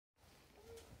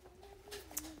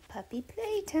Puppy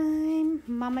playtime.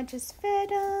 Mama just fed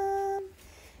them.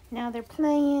 Now they're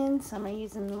playing. Some are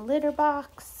using the litter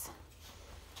box,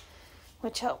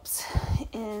 which helps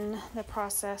in the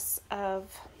process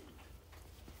of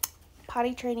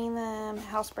potty training them,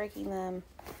 housebreaking them.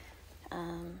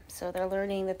 So they're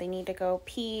learning that they need to go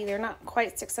pee. They're not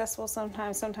quite successful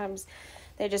sometimes. Sometimes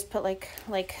they just put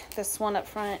like this one up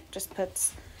front just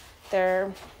puts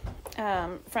their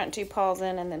front two paws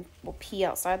in and then will pee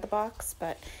outside the box.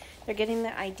 But they're getting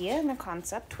the idea and the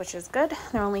concept, which is good.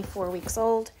 They're only 4 weeks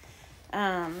old.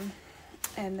 And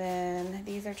then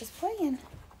these are just playing.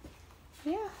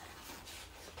 Yeah.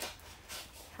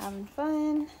 Having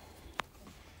fun.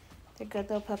 They're good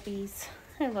little puppies.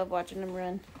 I love watching them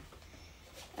run.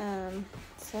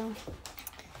 So,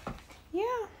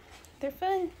 yeah, they're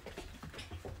fun.